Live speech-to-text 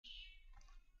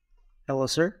Hello,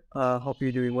 sir. Hope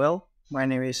you're doing well. My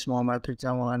name is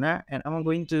Maulana, and I'm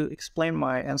going to explain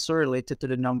my answer related to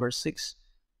the number six,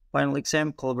 final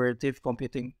exam collaborative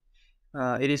computing.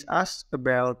 It is asked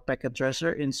about packet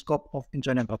tracer in scope of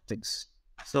Internet of Things.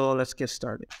 So let's get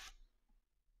started.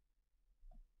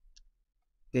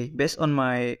 Okay, based on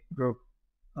my group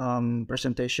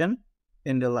presentation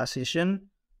in the last session,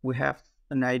 we have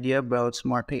an idea about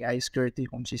smart AI security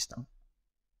home system.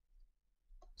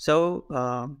 So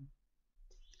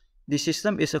this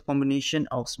system is a combination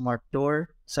of smart door,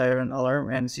 siren alarm,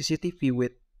 and CCTV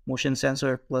with motion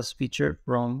sensor plus feature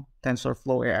from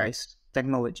TensorFlow AI's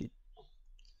technology.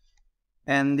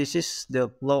 And this is the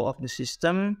flow of the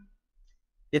system.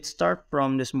 It starts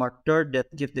from the smart door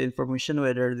that gives the information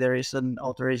whether there is an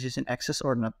authorization access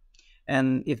or not.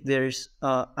 And if there is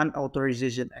an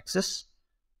authorization access,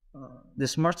 the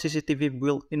smart CCTV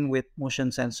built in with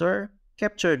motion sensor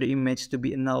capture the image to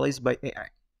be analyzed by AI.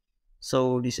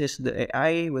 So this is the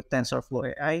AI with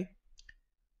TensorFlow AI.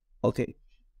 Okay,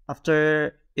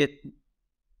 after it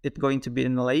going to be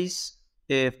analyzed.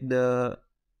 If there's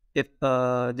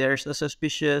a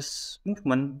suspicious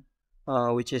movement,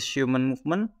 which is human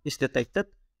movement, is detected,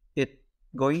 it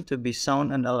going to be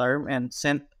sound an alarm and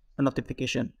send a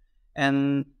notification.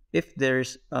 And if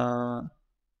there's not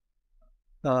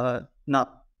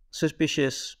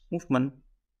suspicious movement,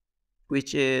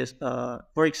 which is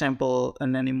for example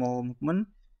an animal movement,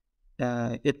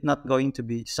 it's not going to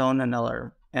be sound an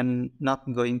alarm and not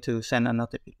going to send a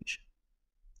notification.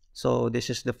 So this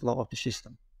is the flow of the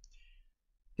system.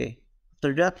 Okay.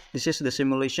 After that, this is the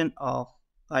simulation of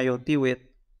IoT with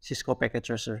Cisco Packet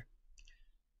Tracer.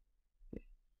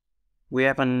 We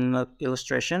have an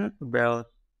illustration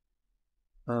about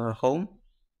home,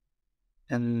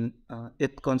 and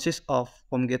it consists of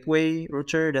home gateway,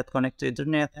 router that connect to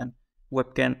internet, and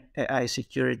webcam AI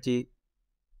security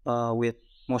with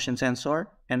motion sensor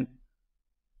and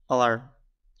alarm.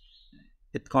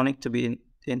 It connect to be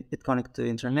it connect to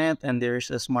internet, and there is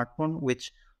a smartphone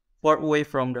which far away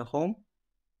from the home.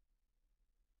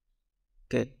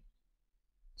 Okay,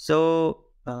 so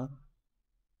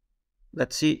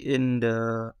let's see in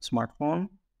the smartphone,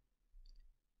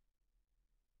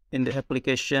 in the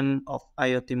application of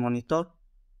IoT monitor.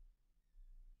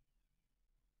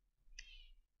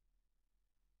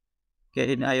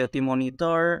 Okay, in IoT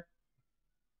monitor,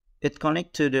 it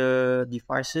connect to the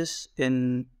devices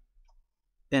in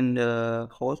the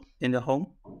host in the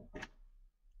home.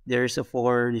 There is a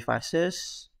four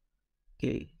devices.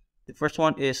 Okay, the first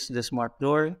one is the smart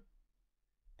door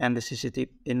and the CCTV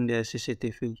in the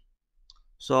CCTV.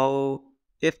 So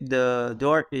if the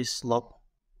door is locked,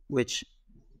 which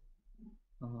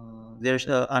there's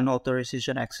a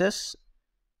unauthorization access,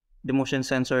 the motion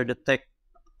sensor detect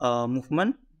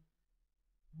movement,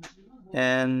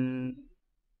 and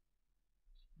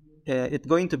it's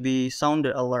going to be sound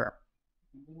the alarm.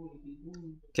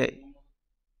 Okay,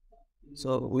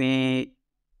 so we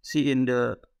see in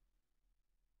the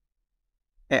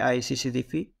AI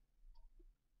CCTV.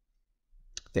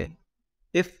 Okay,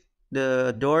 if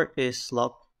the door is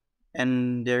locked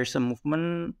and there's a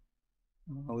movement,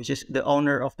 which is the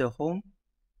owner of the home,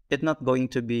 it's not going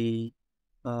to be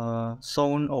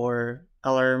sound or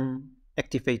alarm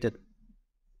activated.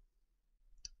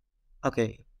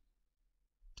 Okay,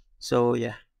 so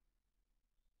yeah,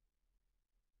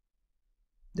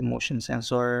 the motion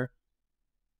sensor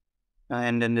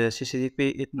and then the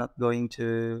CCTV it's not going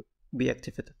to be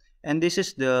activated. And this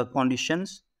is the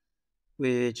conditions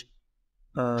which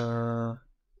uh,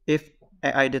 if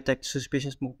AI detects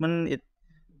suspicious movement, it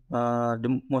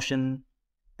the motion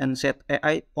and set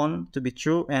AI on to be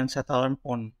true and set alarm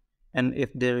on. And if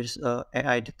there is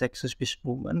AI detects suspicious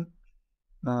movement,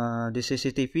 the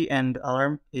CCTV and the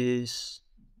alarm is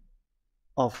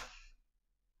off.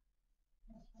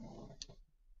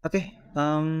 Okay,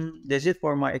 that's it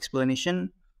for my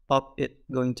explanation. Hope it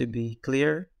going to be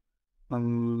clear.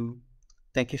 Um,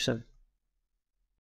 Thank you, sir.